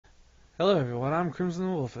Hello everyone, I'm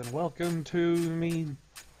Crimson Wolf, and welcome to me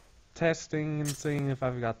testing and seeing if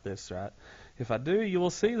I've got this right. If I do, you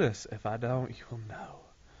will see this. If I don't, you will know.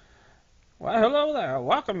 Well, hello there.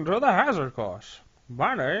 Welcome to the hazard course.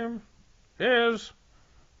 My name is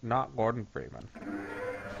not Gordon Freeman.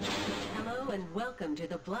 Hello and welcome to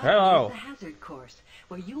the Hello. the hazard course,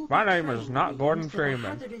 where you will My be name is trained not in the Gordon use of Freeman. a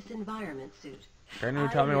hazardous environment suit. Can you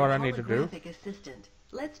tell me what I need to do? Holographic assistant.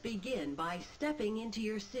 Let's begin by stepping into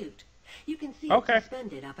your suit. You can see Okay. it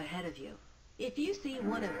suspended up ahead of you. If you see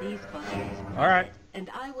one of these buttons, All right. press it, and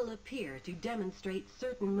I will appear to demonstrate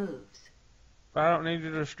certain moves. I don't need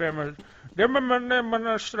you to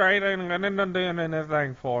demonstrate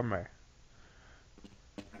anything for me.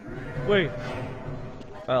 Wait.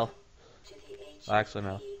 Well, actually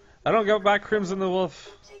no. I don't go by Crimson the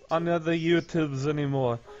Wolf on the other YouTubes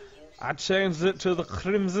anymore. I changed it to the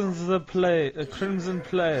Crimson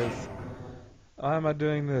Plays. Why am I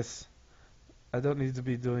doing this? I don't need to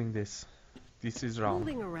be doing this. This is wrong.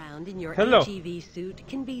 Moving around in your Hello. HEV suit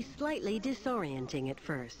can be slightly disorienting at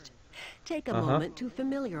first. Take a moment to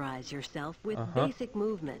familiarize yourself with basic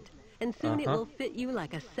movement, and soon it will fit you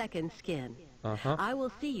like a second skin. I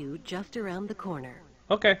will see you just around the corner.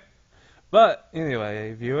 Okay. But,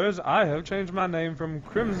 anyway, viewers, I have changed my name from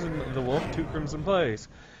Crimson the Wolf to Crimson Plays.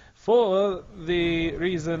 For the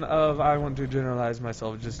reason of I want to generalize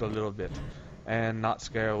myself just a little bit. And not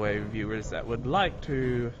scare away viewers that would like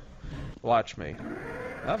to watch me.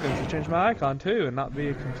 I'm going to change my icon too and not be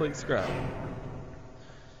a complete scrub.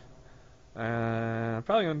 And I'm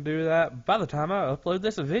probably going to do that by the time I upload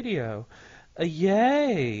this video.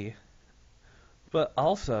 Yay! But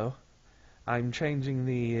also, I'm changing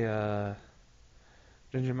my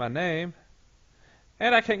name,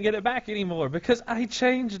 and I can't get it back anymore because I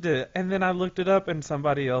changed it, and then I looked it up and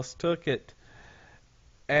somebody else took it.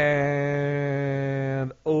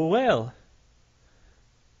 And oh well.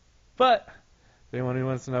 But if anyone who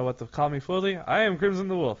wants to know what to call me fully, I am Crimson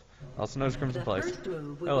the Wolf, also known as Crimson Plays. The first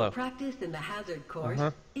move we Hello. will practice in the hazard course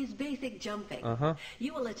is basic jumping.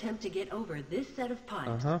 You will attempt to get over this set of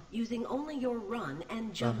pipes using only your run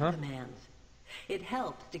and jump commands. It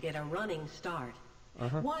helps to get a running start.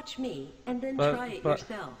 Watch me and then try it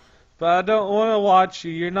yourself. But I don't want to watch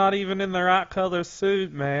you. You're not even in the right color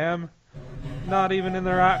suit, ma'am. Not even in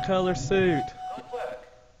the right color suit. Good work.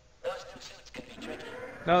 Those new suits can be tricky.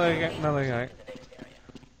 No, they ain't. No, they ain't.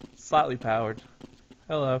 Slightly powered.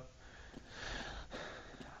 Hello.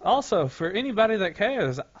 Also, for anybody that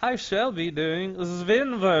cares, I shall be doing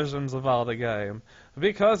Zvin versions of all the game.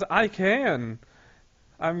 Because I can.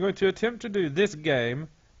 I'm going to attempt to do this game,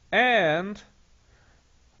 and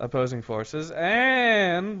Opposing Forces,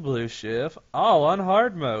 and Blue Shift, all on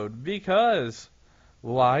hard mode. Because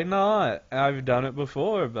why not? I've done it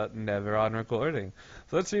before, but never on recording.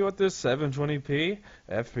 So let's see what this 720p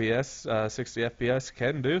FPS, 60 FPS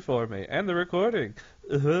can do for me. And the recording.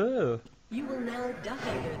 You will now duck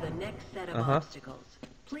under the next set of obstacles.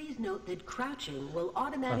 Please note that crouching will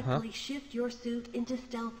automatically shift your suit into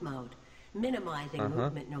stealth mode, minimizing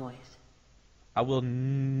movement noise. I will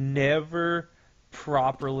never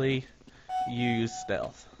properly use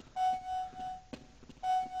stealth.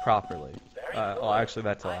 Properly. Well, actually,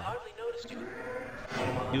 that's a I lie. hardly noticed you.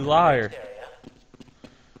 You liar.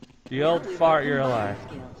 You old Now we will fart, you're a combine liar.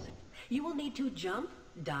 skills. You will need to jump,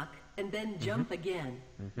 duck, and then jump again.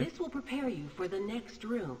 This will prepare you for the next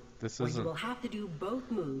room, This where you isn't. will have to do both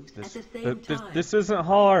moves at the same time. This isn't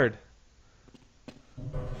hard.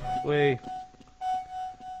 Wait.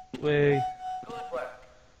 Good work.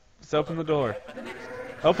 Let's open the door. For the next stage.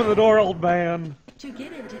 Open the door, old man. To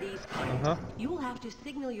get into these pipes, you will have to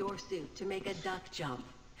signal your suit to make a duck jump.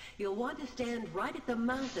 You'll want to stand right at the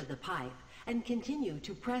mouth of the pipe and continue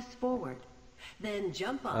to press forward. Then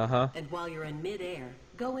jump up, and while you're in midair,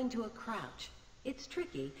 go into a crouch. It's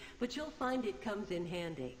tricky, but you'll find it comes in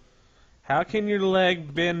handy. How can your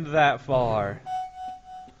leg bend that far?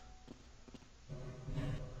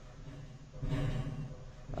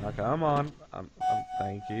 Come on.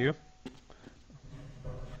 Thank you.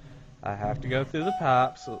 I have to go through the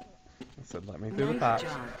pipes. So it said let me through the Nice pipes.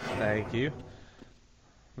 job. Thank you.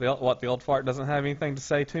 The old fart doesn't have anything to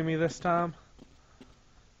say to me this time?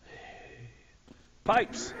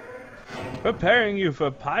 Pipes! Preparing you for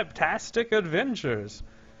pipe-tastic adventures.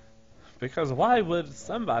 Because why would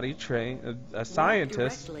somebody train a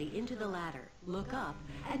scientist? Walk directly into the ladder, look up,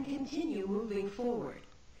 and continue moving forward.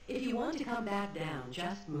 If you want to come back down,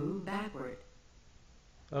 just move backward.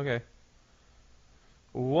 Okay.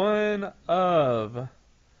 One of...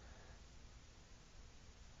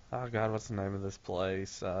 Oh God, what's the name of this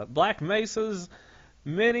place? Black Mesa's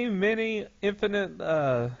many infinite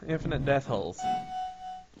death holes.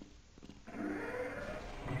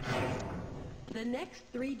 The next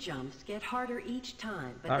 3 jumps get harder each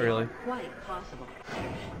time, but Not they really. are quite possible.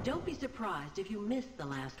 Don't be surprised if you miss the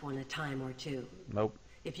last one a time or two. Nope.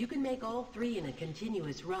 If you can make all 3 in a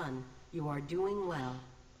continuous run, you are doing well.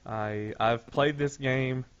 I've played this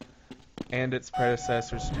game and its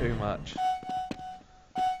predecessors too much.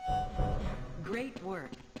 Great work.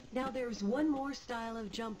 Now there's one more style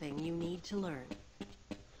of jumping you need to learn.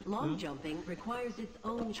 Long jumping requires its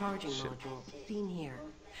own charging module, seen here.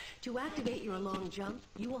 To activate your long jump,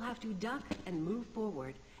 you will have to duck and move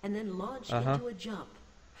forward, and then launch into a jump.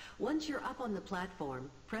 Once you're up on the platform,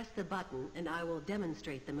 press the button and I will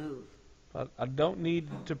demonstrate the move. But I don't need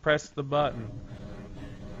to press the button.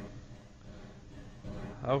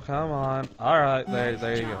 Oh, come on. Alright,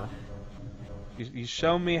 there you go. You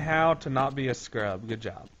show me how to not be a scrub. Good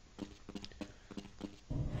job.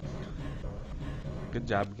 Good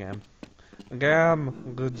job, Gam.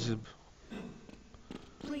 Gam, good job.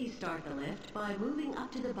 Please start the lift by moving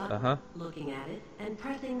up to the button, looking at it, and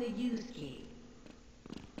pressing the use key.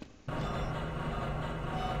 Now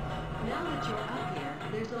that you're up here,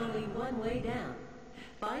 there's only one way down.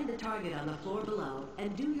 Find the target on the floor below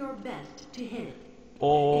and do your best to hit it.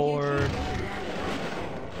 Or... If you take it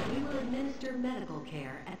down, we will administer medical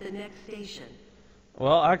care at the next station.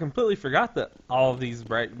 Well, I completely forgot that all of these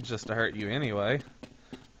break just to hurt you anyway.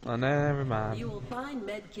 Oh, never mind. You will find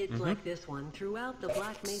med kits like this one throughout the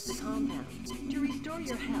Black Mesa compound. To restore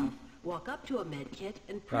your health, walk up to a med kit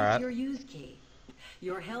and press your use key.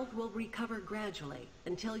 Your health will recover gradually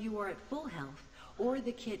until you are at full health or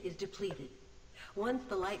the kit is depleted. Once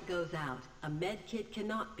the light goes out, a med kit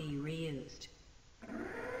cannot be reused.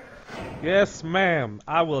 Yes, ma'am.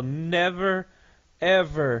 I will never,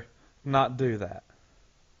 ever not do that.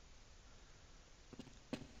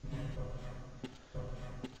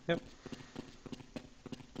 Yep.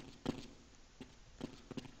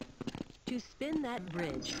 To spin that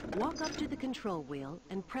bridge, walk up to the control wheel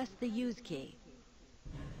and press the use key.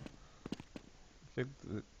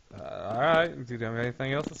 Alright, do you have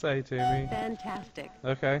anything else to say to me? Fantastic.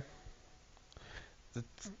 Okay.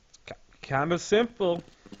 It's kind of simple.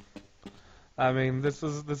 I mean, this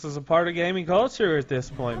is a part of gaming culture at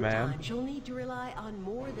this point, man. Sometimes you'll need to rely on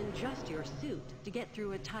more than just your suit to get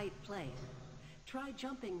through a tight place. Try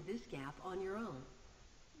jumping this gap on your own.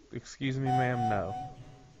 Excuse me, ma'am, no.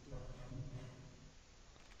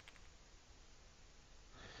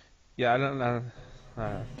 Yeah, I don't know.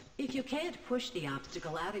 If you can't push the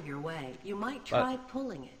obstacle out of your way, you might try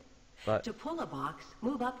pulling it. To pull a box,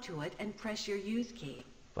 move up to it and press your use key.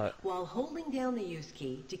 While holding down the use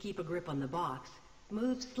key to keep a grip on the box,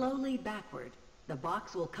 move slowly backward. The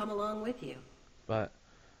box will come along with you. But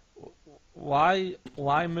why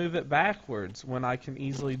move it backwards when I can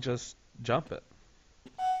easily just jump it?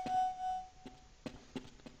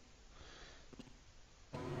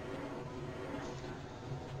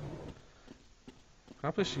 Can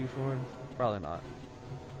I push you forward? Probably not.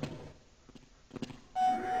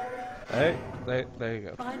 Hey, there you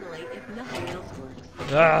go. Finally, if nothing else works,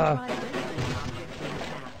 Ah! try lifting the object from the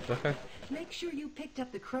path. Okay. Make sure you picked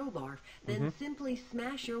up the crowbar, then simply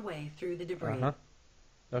smash your way through the debris.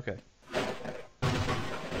 Okay.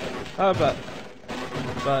 But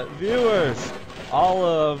viewers, all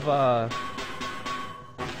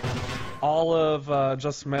of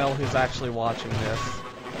just Mel who's actually watching this,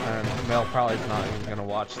 and Mel probably is not even gonna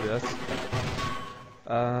watch this.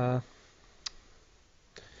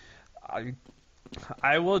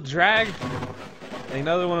 I will drag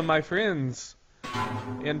another one of my friends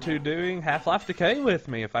into doing Half-Life Decay with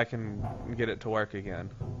me if I can get it to work again.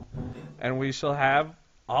 And we shall have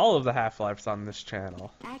all of the Half-Lifes on this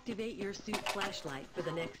channel. Activate your suit flashlight for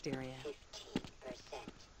the next area.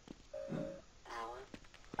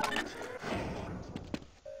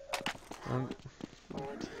 15%.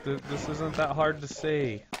 This isn't that hard to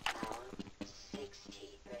see.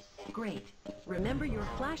 60%. Great. Remember your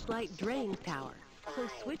flashlight drains power, so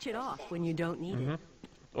switch it off when you don't need it.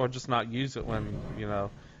 Or just not use it when, you know,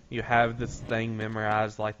 you have this thing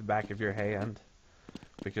memorized like the back of your hand.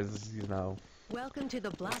 Because, you know, Welcome to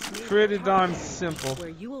the Black Mesa pretty darn Target, simple. where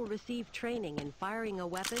you will receive training in firing a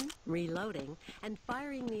weapon, reloading, and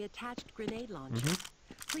firing the attached grenade launcher.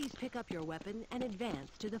 Please pick up your weapon and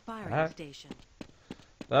advance to the firing station.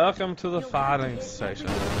 Welcome to the You'll firing have to station.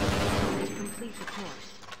 to complete the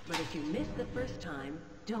course. But if you miss the first time,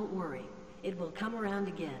 don't worry. It will come around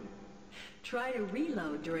again. Try to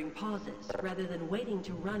reload during pauses, rather than waiting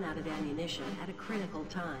to run out of ammunition at a critical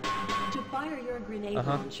time. To fire your grenade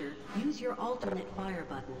launcher, use your alternate fire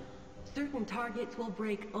button. Certain targets will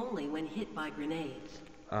break only when hit by grenades.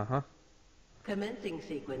 Uh-huh. Commencing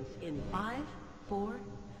sequence in 5, 4,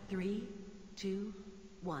 3, 2,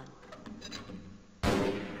 1.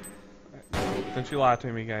 Don't you lie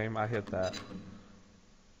to me, game. I hit that.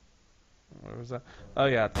 Where was that? Oh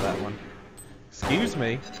yeah, it's that one. Excuse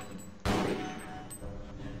me.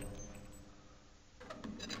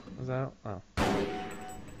 Was that? Oh.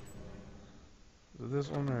 Is it this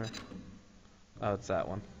one or? Oh, it's that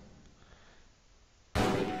one.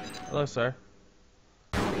 Hello, sir.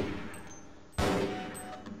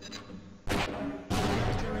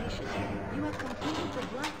 Congratulations. You have completed the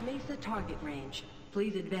Black Mesa target range.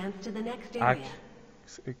 Please advance to the next area.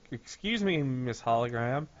 Excuse me, Miss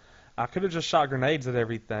Hologram. I could have just shot grenades at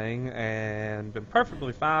everything and been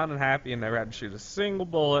perfectly fine and happy and never had to shoot a single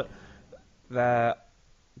bullet that,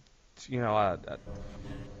 you know, I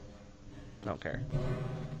don't care.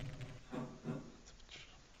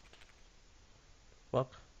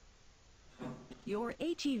 Look. Your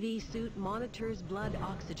HEV suit monitors blood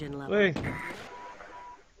oxygen levels. Wait.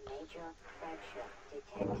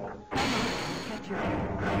 You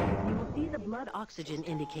will see the blood oxygen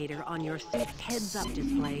indicator on your suit's heads-up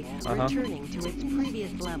display returning to its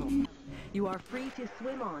previous level. You are free to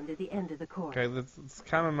swim on to the end of the course. Okay, it's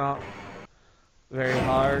kind of not very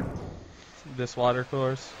hard, this water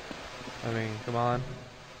course. I mean, come on.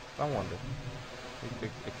 I wonder.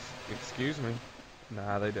 Excuse me.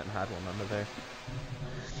 Nah, they didn't hide one under there.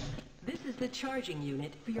 This is the charging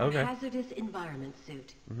unit for your hazardous environment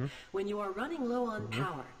suit. When you are running low on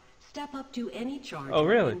power, step up to any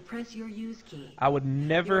charger and press your use key. I would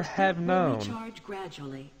never have known. Recharge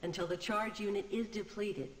gradually until the charge unit is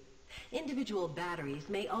depleted. Individual batteries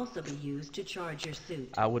may also be used to charge your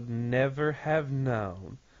suit. I would never have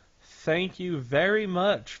known. Thank you very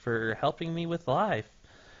much for helping me with life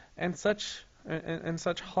and such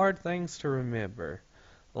hard things to remember,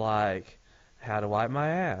 like how to wipe my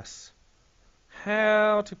ass,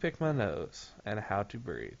 how to pick my nose, and how to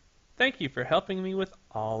breathe. Thank you for helping me with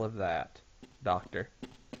all of that, Doctor.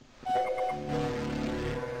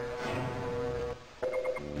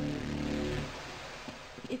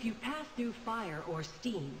 If you pass through fire or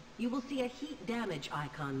steam, you will see a heat damage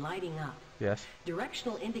icon lighting up. Yes.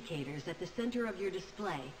 Directional indicators at the center of your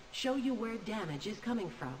display show you where damage is coming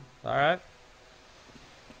from. Alright.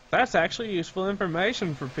 That's actually useful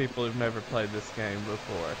information for people who've never played this game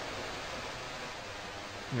before.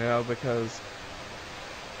 You know, because...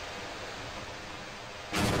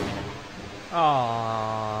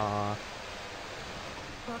 Aww.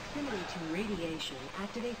 Proximity to radiation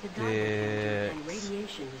activates a diode and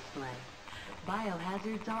radiation display.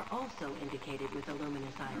 Biohazards are also indicated with a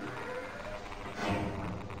luminous icon.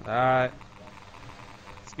 Alright.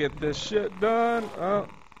 Let's get this shit done. Oh,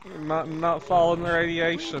 not following the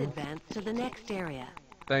radiation. Please advance to the next area.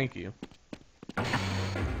 Thank you.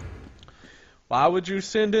 Why would you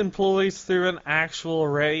send employees through an actual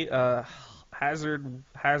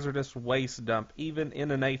hazardous waste dump, even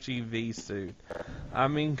in an HEV suit? I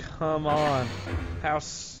mean, come on. How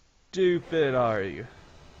stupid are you?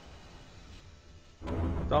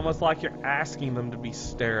 It's almost like you're asking them to be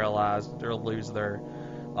sterilized or lose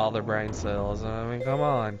all their brain cells. I mean, come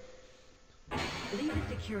on. Lead the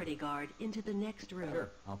security guard into the next room. Sure,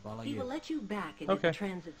 I'll follow you. He will let you back into the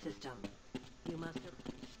transit system. You must...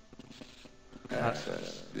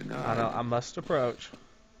 Access denied. I know, I must approach.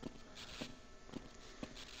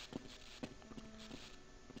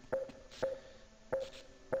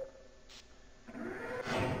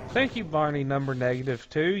 Thank you, Barney number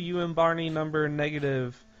 -2. You and Barney number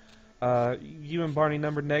 -3,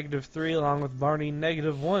 along with Barney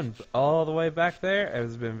 -1, all the way back there, it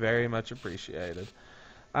has been very much appreciated.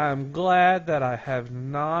 I'm glad that I have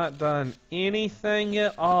not done anything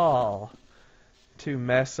at all to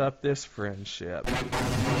mess up this friendship.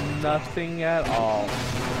 Nothing at all.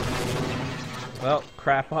 Well,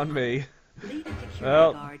 crap on me. Lead the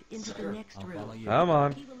security guard into the next room. Come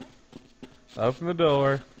on. Open the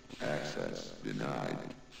door. Access denied.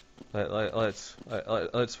 Let's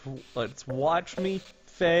watch me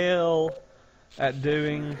fail at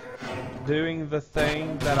doing the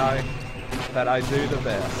thing that I do the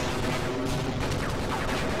best.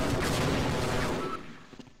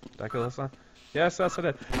 Did I kill this one? Yes, that's what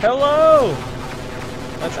it is. Hello!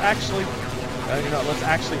 Let's actually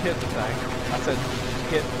hit the thing. I said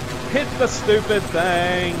hit the stupid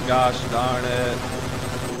thing. Gosh darn it.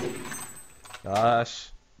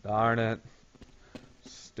 Gosh darn it.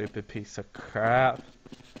 Stupid piece of crap.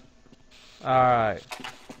 Alright.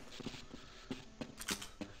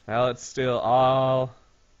 Now it's still all...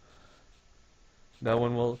 No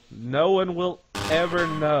one will ever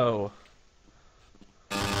know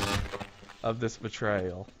of this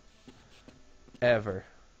betrayal. Ever.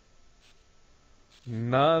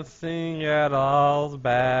 Nothing at all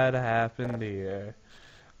bad happened here.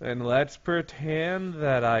 And let's pretend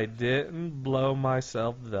that I didn't blow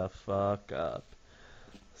myself the fuck up.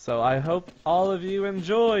 So I hope all of you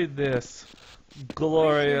enjoyed this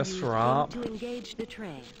glorious romp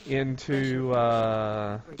into,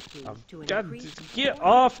 get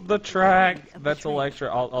off the track. That's Electra.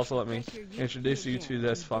 Also let me introduce you to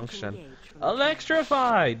this function.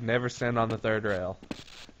 Electrified! Never stand on the third rail.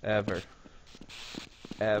 Ever.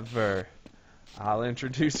 Ever. I'll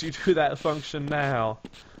introduce you to that function now.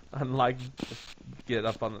 Unlike, get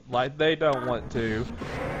up on the, like they don't want to.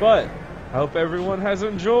 But, I hope everyone has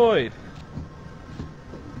enjoyed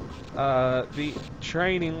the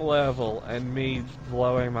training level and me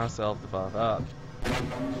blowing myself the fuck up.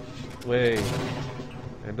 Way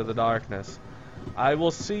into the darkness. I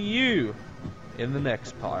will see you in the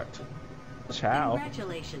next part. Ciao.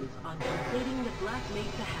 Congratulations on completing the Black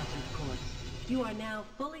Mesa Hazard course. You are now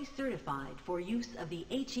fully certified for use of the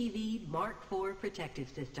HEV Mark IV protective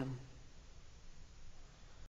system.